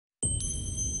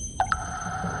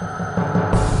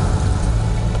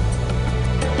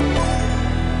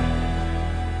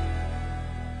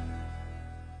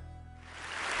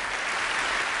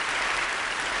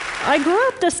I grew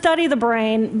up to study the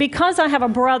brain because I have a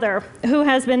brother who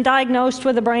has been diagnosed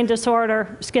with a brain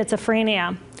disorder,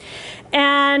 schizophrenia.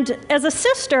 And as a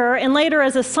sister, and later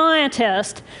as a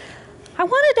scientist, I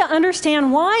wanted to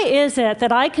understand why is it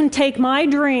that I can take my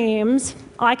dreams,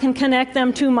 I can connect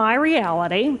them to my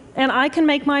reality, and I can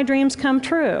make my dreams come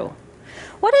true.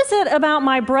 What is it about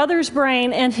my brother's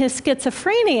brain and his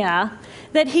schizophrenia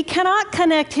that he cannot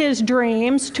connect his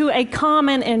dreams to a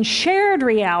common and shared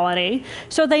reality,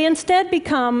 so they instead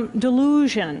become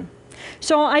delusion?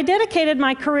 So I dedicated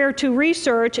my career to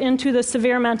research into the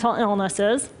severe mental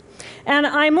illnesses, and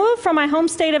I moved from my home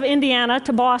state of Indiana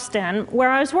to Boston,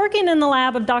 where I was working in the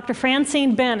lab of Dr.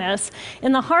 Francine Bennis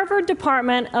in the Harvard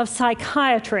Department of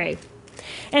Psychiatry.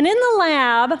 And in the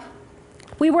lab,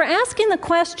 we were asking the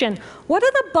question, what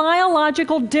are the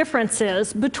biological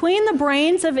differences between the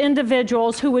brains of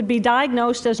individuals who would be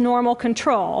diagnosed as normal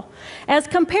control, as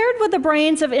compared with the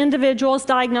brains of individuals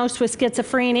diagnosed with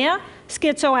schizophrenia,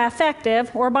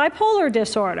 schizoaffective, or bipolar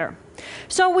disorder?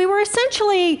 So we were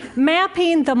essentially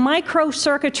mapping the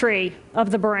microcircuitry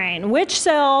of the brain, which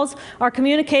cells are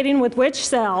communicating with which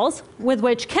cells, with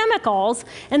which chemicals,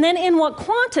 and then in what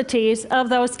quantities of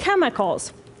those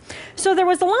chemicals. So there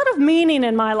was a lot of meaning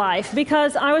in my life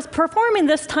because I was performing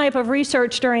this type of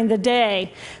research during the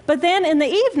day. But then in the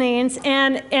evenings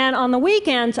and on the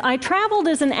weekends, I traveled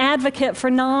as an advocate for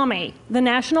NAMI, the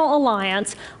National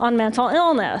Alliance on Mental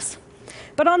Illness.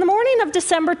 But on the morning of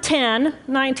December 10,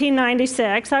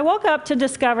 1996, I woke up to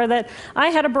discover that I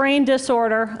had a brain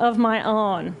disorder of my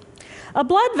own. A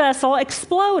blood vessel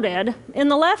exploded in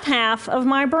the left half of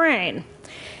my brain.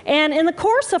 And in the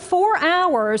course of 4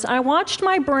 hours, I watched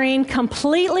my brain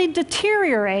completely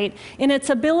deteriorate in its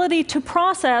ability to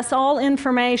process all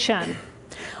information.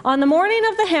 On the morning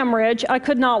of the hemorrhage, I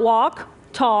could not walk,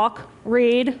 talk,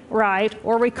 read, write,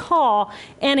 or recall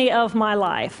any of my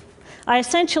life. I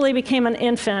essentially became an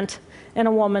infant in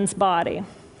a woman's body.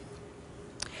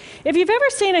 If you've ever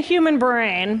seen a human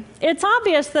brain, it's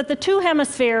obvious that the two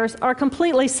hemispheres are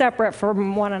completely separate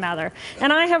from one another.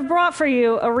 And I have brought for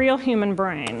you a real human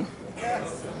brain.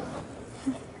 Yes.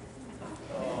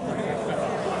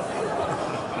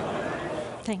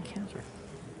 Thank you.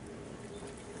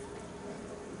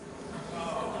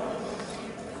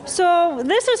 So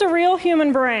this is a real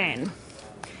human brain.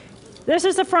 This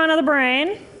is the front of the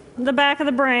brain, the back of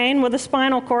the brain with the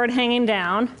spinal cord hanging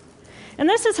down. And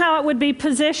this is how it would be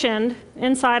positioned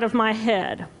inside of my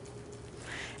head.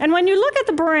 And when you look at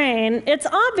the brain, it's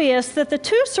obvious that the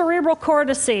two cerebral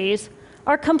cortices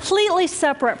are completely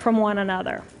separate from one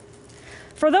another.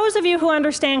 For those of you who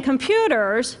understand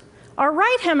computers, our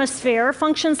right hemisphere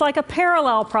functions like a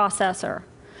parallel processor,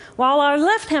 while our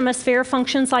left hemisphere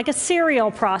functions like a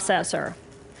serial processor.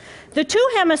 The two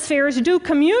hemispheres do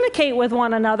communicate with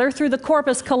one another through the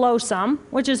corpus callosum,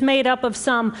 which is made up of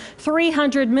some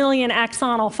 300 million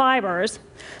axonal fibers.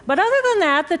 But other than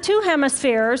that, the two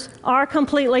hemispheres are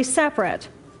completely separate.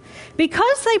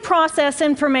 Because they process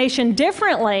information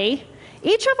differently,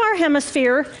 each of our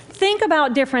hemispheres think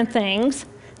about different things,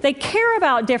 they care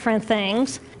about different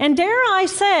things, and dare I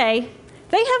say,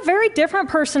 they have very different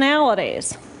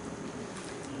personalities.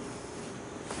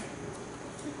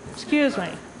 Excuse me.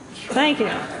 Thank you.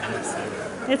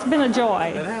 It's been a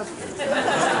joy.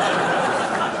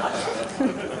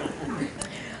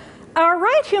 Our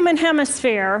right human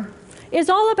hemisphere is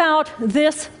all about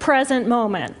this present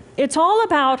moment. It's all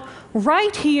about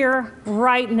right here,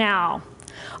 right now.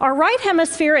 Our right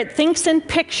hemisphere, it thinks in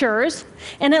pictures,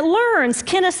 and it learns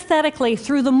kinesthetically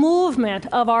through the movement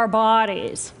of our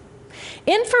bodies.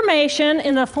 Information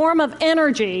in the form of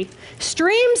energy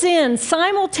streams in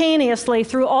simultaneously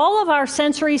through all of our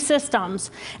sensory systems,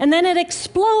 and then it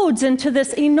explodes into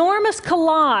this enormous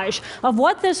collage of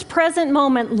what this present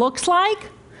moment looks like,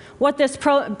 what this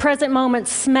present moment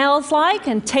smells like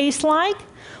and tastes like,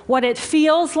 what it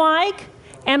feels like,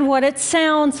 and what it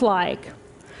sounds like.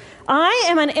 I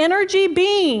am an energy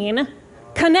being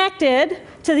connected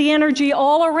to the energy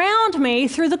all around me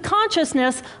through the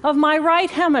consciousness of my right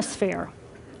hemisphere.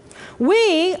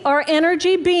 We are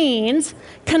energy beings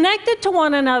connected to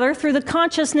one another through the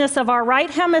consciousness of our right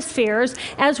hemispheres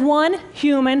as one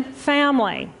human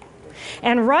family.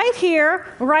 And right here,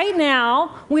 right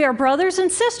now, we are brothers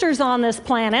and sisters on this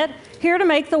planet, here to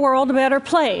make the world a better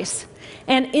place.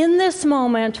 And in this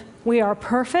moment, we are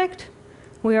perfect,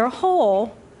 we are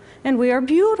whole, and we are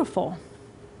beautiful.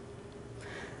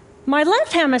 My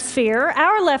left hemisphere,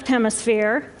 our left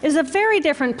hemisphere, is a very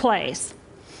different place.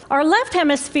 Our left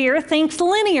hemisphere thinks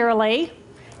linearly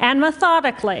and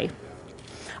methodically.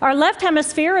 Our left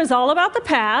hemisphere is all about the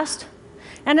past,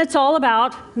 and it's all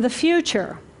about the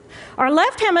future. Our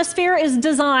left hemisphere is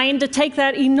designed to take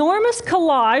that enormous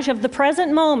collage of the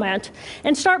present moment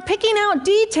and start picking out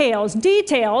details,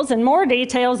 and more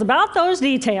details about those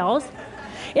details.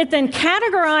 It then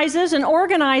categorizes and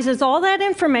organizes all that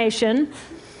information,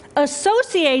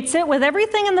 associates it with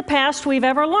everything in the past we've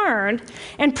ever learned,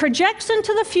 and projects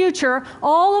into the future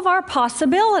all of our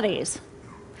possibilities.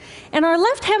 And our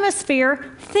left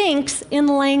hemisphere thinks in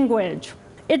language.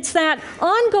 It's that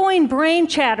ongoing brain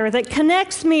chatter that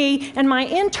connects me and my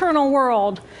internal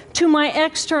world to my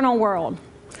external world.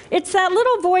 It's that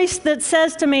little voice that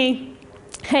says to me,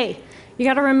 hey, you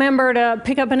got to remember to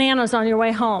pick up bananas on your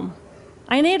way home.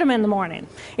 I need them in the morning.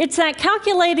 It's that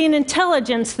calculating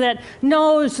intelligence that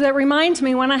reminds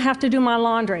me when I have to do my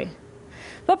laundry.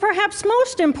 But perhaps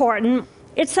most important,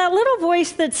 it's that little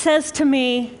voice that says to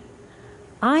me,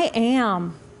 I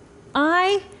am.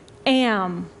 I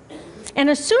am. And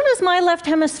as soon as my left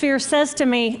hemisphere says to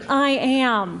me, I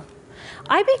am,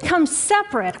 I become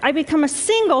separate. I become a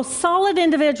single, solid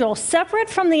individual, separate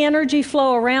from the energy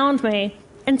flow around me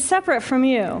and separate from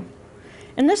you.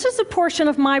 And this is a portion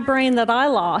of my brain that I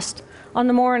lost on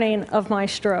the morning of my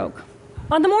stroke.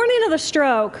 On the morning of the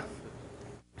stroke,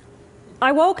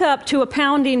 I woke up to a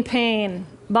pounding pain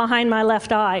behind my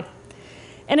left eye.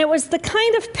 And it was the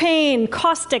kind of pain,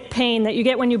 caustic pain, that you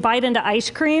get when you bite into ice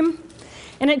cream.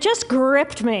 And it just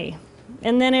gripped me,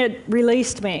 and then it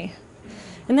released me.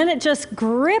 And then it just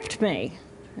gripped me,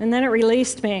 and then it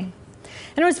released me.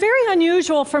 And it was very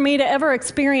unusual for me to ever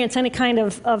experience any kind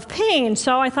of pain,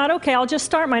 so I thought, okay, I'll just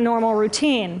start my normal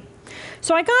routine.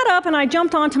 So I got up and I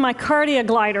jumped onto my cardio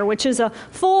glider, which is a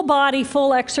full body,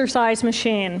 full exercise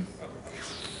machine.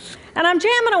 And I'm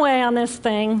jamming away on this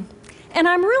thing, and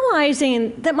I'm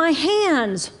realizing that my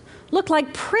hands look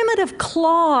like primitive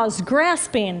claws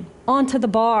grasping onto the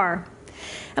bar.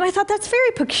 And I thought, that's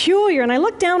very peculiar. And I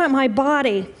looked down at my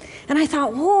body, and I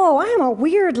thought, whoa, I am a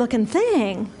weird-looking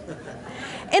thing.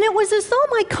 And it was as though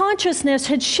my consciousness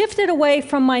had shifted away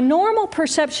from my normal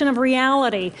perception of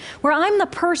reality, where I'm the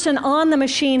person on the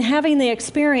machine having the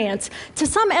experience, to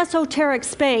some esoteric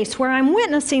space where I'm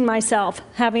witnessing myself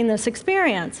having this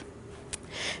experience.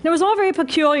 And it was all very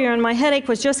peculiar, and my headache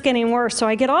was just getting worse, so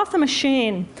I get off the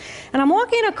machine, and I'm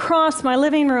walking across my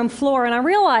living room floor, and I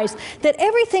realize that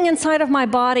everything inside of my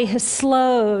body has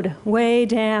slowed way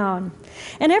down.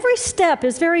 And every step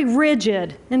is very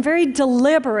rigid and very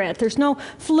deliberate. There's no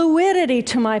fluidity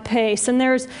to my pace, and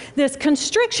there's this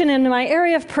constriction in my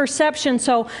area of perception,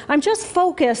 so I'm just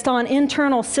focused on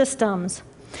internal systems.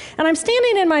 And I'm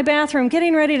standing in my bathroom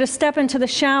getting ready to step into the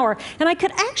shower, and I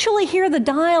could actually hear the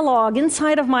dialogue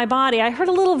inside of my body. I heard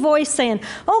a little voice saying,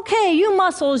 okay, you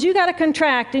muscles, you got to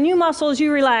contract, and you muscles,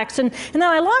 you relax. And then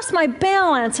I lost my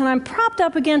balance, and I'm propped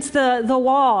up against the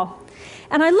wall.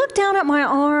 And I looked down at my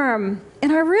arm,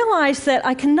 and I realized that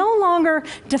I can no longer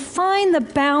define the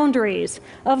boundaries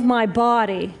of my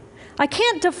body. I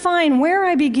can't define where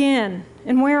I begin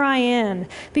and where I end,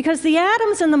 because the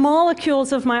atoms and the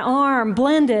molecules of my arm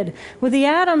blended with the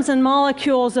atoms and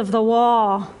molecules of the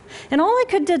wall. And all I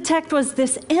could detect was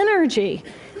this energy.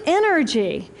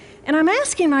 And I'm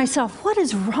asking myself, what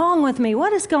is wrong with me?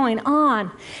 What is going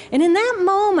on? And in that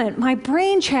moment, my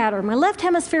brain chatter, my left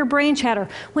hemisphere brain chatter,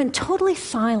 went totally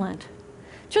silent.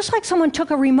 Just like someone took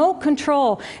a remote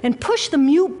control and pushed the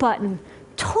mute button.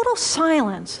 Total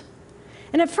silence.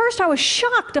 And at first I was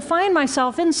shocked to find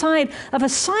myself inside of a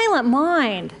silent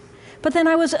mind. But then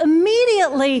I was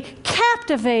immediately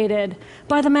captivated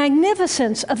by the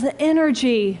magnificence of the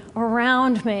energy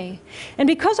around me. And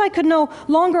because I could no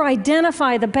longer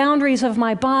identify the boundaries of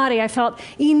my body, I felt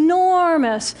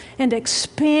enormous and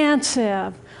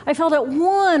expansive. I felt at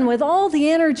one with all the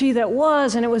energy that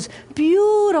was, and it was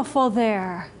beautiful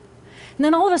there. And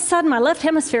then all of a sudden, my left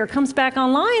hemisphere comes back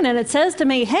online, and it says to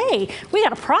me, hey, we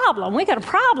got a problem, we got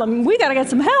to get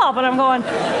some help. And I'm going,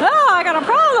 oh, I got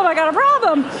a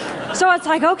problem. So it's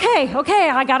like, okay,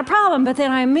 I got a problem. But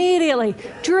then I immediately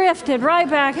drifted right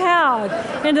back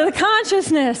out into the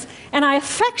consciousness, and I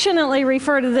affectionately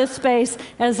refer to this space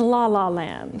as La La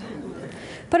Land.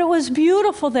 But it was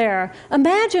beautiful there.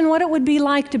 Imagine what it would be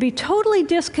like to be totally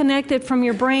disconnected from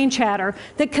your brain chatter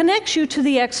that connects you to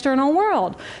the external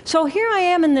world. So here I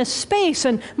am in this space,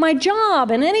 and my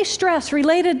job and any stress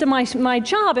related to my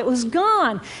job, it was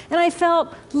gone. And I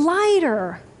felt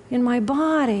lighter in my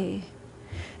body.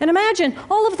 And imagine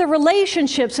all of the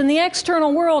relationships in the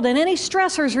external world and any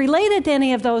stressors related to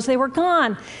any of those, they were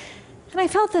gone. And I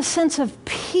felt this sense of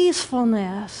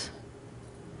peacefulness.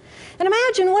 And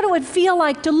imagine what it would feel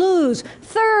like to lose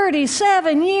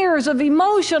 37 years of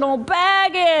emotional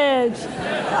baggage.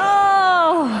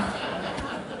 Oh,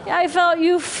 I felt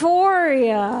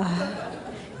euphoria.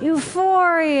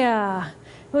 Euphoria.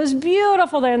 It was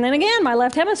beautiful there. And then again, my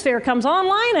left hemisphere comes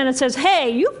online and it says,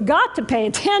 hey, you've got to pay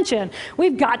attention.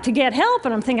 We've got to get help.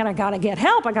 And I'm thinking, I got to get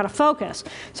help. I got to focus.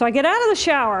 So I get out of the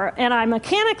shower and I'm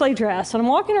mechanically dressed and I'm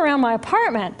walking around my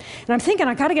apartment and I'm thinking,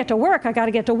 I got to get to work. I got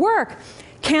to get to work.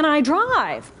 Can I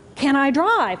drive? Can I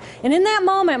drive? And in that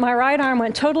moment, my right arm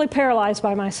went totally paralyzed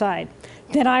by my side.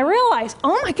 Then I realized,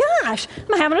 oh my gosh,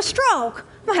 I'm having a stroke.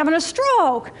 I'm having a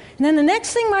stroke. And then the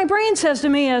next thing my brain says to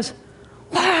me is,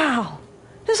 wow.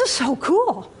 This is so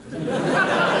cool.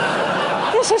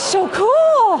 This is so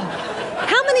cool.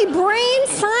 How many brain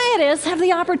scientists have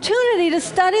the opportunity to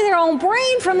study their own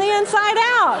brain from the inside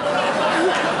out?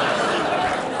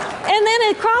 And then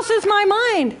it crosses my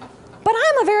mind, but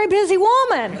I'm a very busy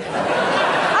woman.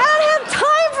 I don't have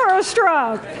time for a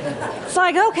stroke. It's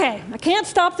like, okay, I can't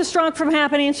stop the stroke from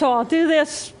happening, so I'll do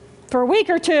this for a week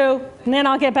or two, and then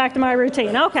I'll get back to my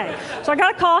routine. Okay, so I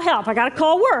got to call help. I got to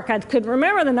call work. I couldn't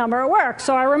remember the number at work.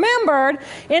 So I remembered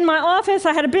in my office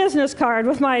I had a business card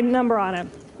with my number on it.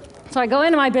 So I go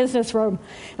into my business room,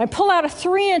 and I pull out a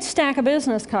 3-inch stack of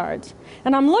business cards.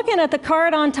 And I'm looking at the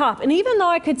card on top. And even though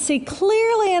I could see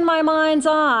clearly in my mind's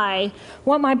eye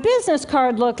what my business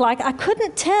card looked like, I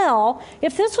couldn't tell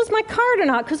if this was my card or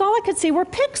not, because all I could see were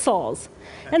pixels.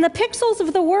 And the pixels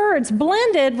of the words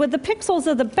blended with the pixels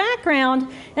of the background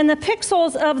and the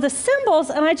pixels of the symbols,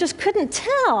 and I just couldn't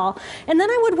tell. And then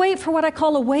I would wait for what I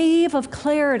call a wave of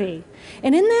clarity.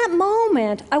 And in that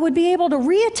moment, I would be able to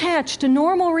reattach to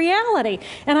normal reality.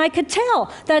 And I could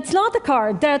tell, that's not the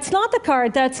card, that's not the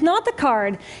card, that's not the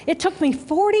card. It took me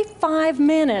 45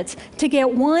 minutes to get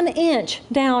 1 inch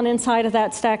down inside of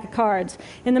that stack of cards.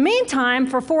 In the meantime,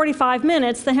 for 45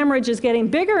 minutes, the hemorrhage is getting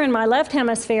bigger in my left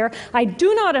hemisphere. I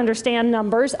do not understand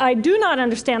numbers. I do not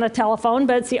understand a telephone,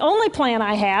 but it's the only plan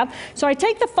I have. So I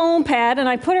take the foam pad and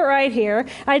I put it right here.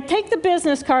 I take the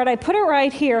business card, I put it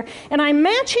right here, and I'm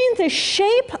matching the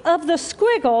shape of the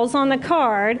squiggles on the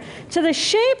card to the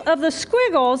shape of the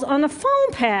squiggles on the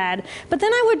foam pad. But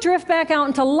then I would drift back out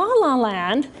into la la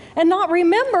land and not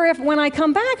remember if when I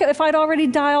come back if I'd already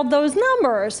dialed those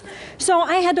numbers. So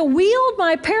I had to wield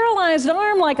my paralyzed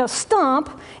arm like a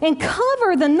stump and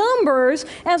cover the numbers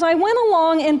as I went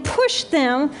along and push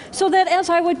them so that as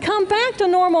I would come back to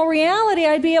normal reality,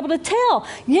 I'd be able to tell,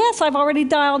 yes, I've already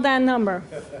dialed that number.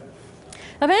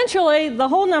 Eventually, the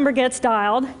whole number gets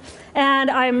dialed, and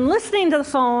I'm listening to the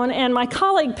phone, and my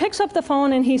colleague picks up the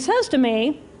phone, and he says to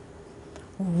me,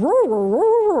 and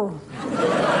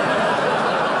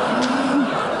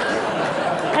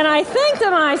I think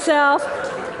to myself,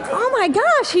 oh my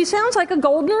gosh, he sounds like a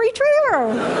golden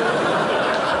retriever.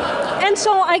 And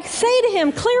so I say to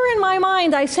him, clear in my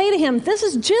mind, I say to him, this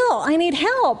is Jill, I need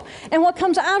help. And what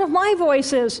comes out of my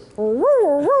voice is, and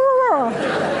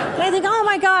I think, oh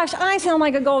my gosh, I sound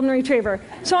like a golden retriever.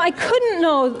 So I didn't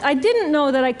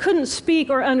know that I couldn't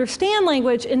speak or understand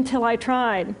language until I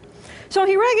tried. So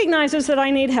he recognizes that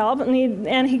I need help,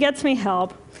 and he gets me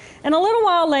help. And a little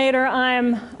while later,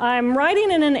 I'm riding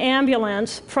in an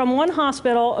ambulance from one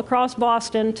hospital across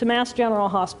Boston to Mass General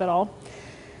Hospital.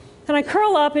 And I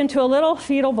curl up into a little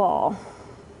fetal ball.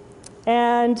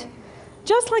 And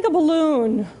just like a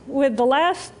balloon with the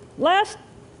last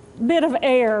bit of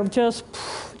air just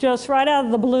right out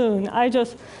of the balloon, I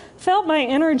just felt my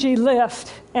energy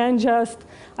lift and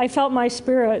I felt my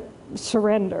spirit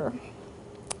surrender.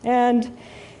 And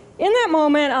in that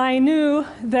moment, I knew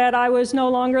that I was no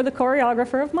longer the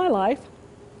choreographer of my life.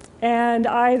 And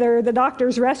either the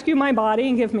doctors rescue my body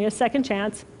and give me a second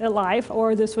chance at life,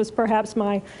 or this was perhaps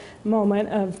my moment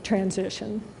of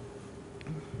transition.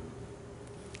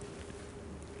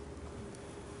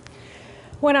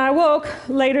 When I woke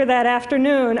later that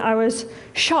afternoon, I was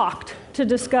shocked to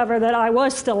discover that I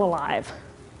was still alive.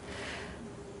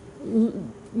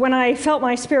 When I felt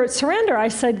my spirit surrender, I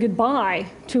said goodbye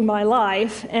to my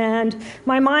life, and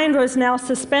my mind was now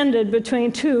suspended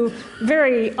between two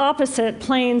very opposite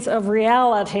planes of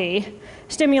reality.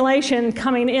 Stimulation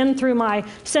coming in through my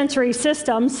sensory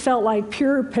systems felt like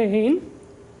pure pain.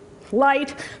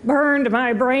 Light burned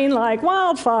my brain like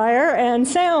wildfire, and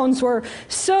sounds were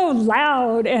so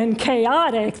loud and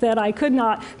chaotic that I could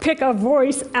not pick a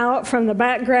voice out from the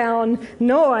background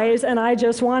noise, and I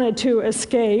just wanted to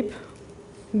escape.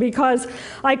 Because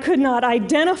I could not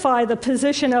identify the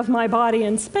position of my body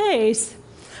in space,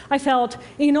 I felt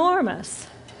enormous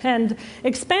and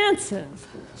expansive,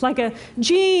 like a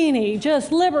genie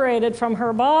just liberated from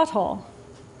her bottle.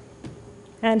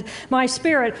 And my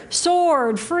spirit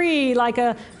soared free like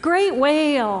a great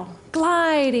whale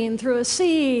gliding through a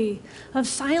sea of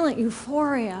silent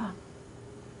euphoria.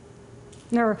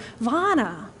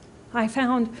 nirvana. I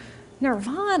found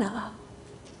nirvana.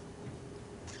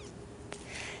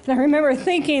 And I remember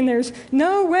thinking there's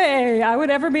no way I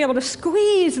would ever be able to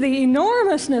squeeze the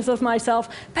enormousness of myself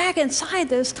back inside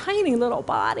this tiny little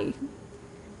body.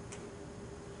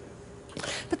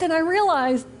 But then I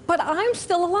realized, but I'm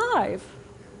still alive.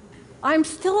 I'm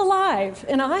still alive,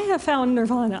 and I have found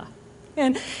nirvana.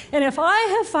 And if I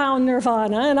have found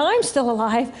nirvana and I'm still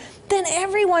alive, then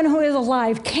everyone who is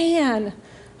alive can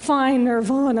find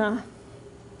nirvana.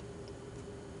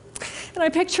 And I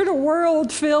pictured a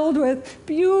world filled with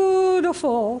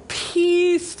beautiful,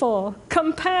 peaceful,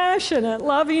 compassionate,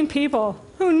 loving people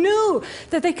who knew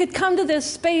that they could come to this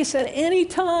space at any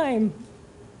time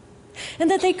and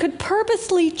that they could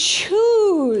purposely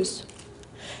choose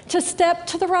to step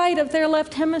to the right of their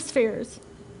left hemispheres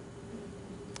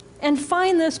and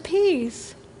find this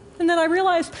peace. And then I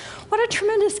realized what a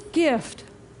tremendous gift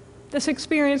this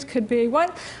experience could be.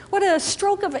 What a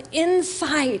stroke of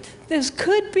insight this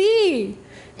could be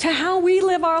to how we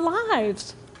live our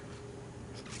lives.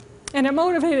 And it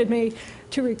motivated me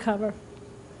to recover.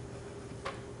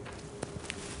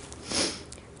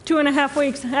 2.5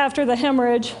 weeks after the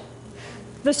hemorrhage,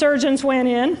 the surgeons went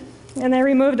in and they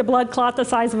removed a blood clot the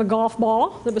size of a golf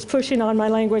ball that was pushing on my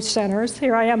language centers.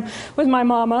 Here I am with my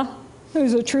mama,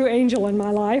 who's a true angel in my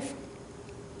life.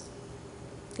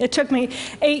 It took me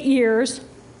 8 years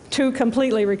to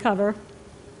completely recover.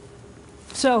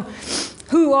 So,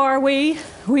 who are we?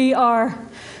 We are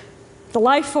the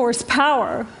life force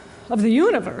power of the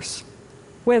universe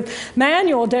with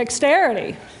manual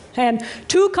dexterity and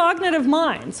 2 cognitive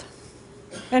minds.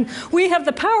 And we have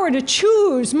the power to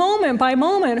choose moment by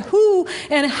moment who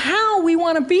and how we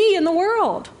want to be in the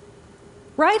world.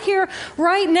 Right here,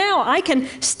 right now, I can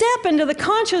step into the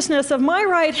consciousness of my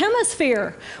right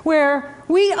hemisphere where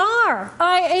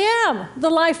I am the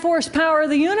life force power of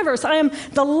the universe. I am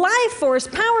the life force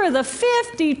power of the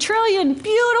 50 trillion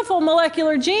beautiful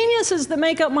molecular geniuses that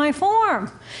make up my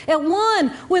form, at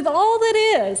one with all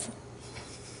that is.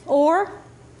 Or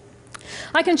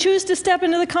I can choose to step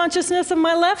into the consciousness of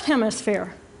my left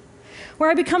hemisphere, where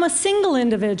I become a single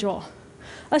individual,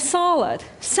 a solid,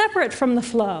 separate from the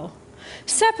flow,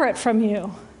 separate from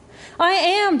you. I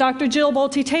am Dr. Jill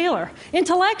Bolte Taylor,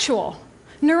 intellectual,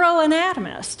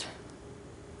 neuroanatomist.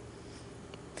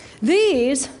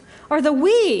 These are the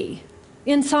we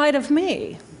inside of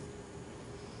me.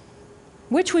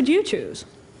 Which would you choose?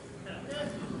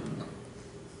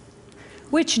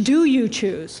 Which do you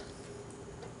choose?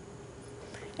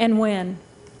 And when?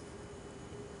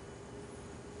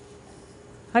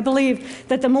 I believe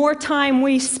that the more time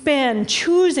we spend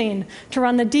choosing to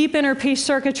run the deep inner peace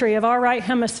circuitry of our right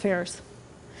hemispheres,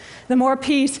 the more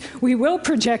peace we will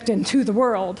project into the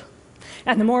world,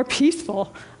 and the more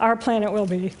peaceful our planet will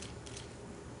be.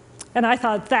 And I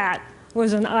thought that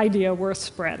was an idea worth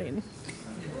spreading.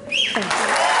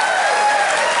 Thank you.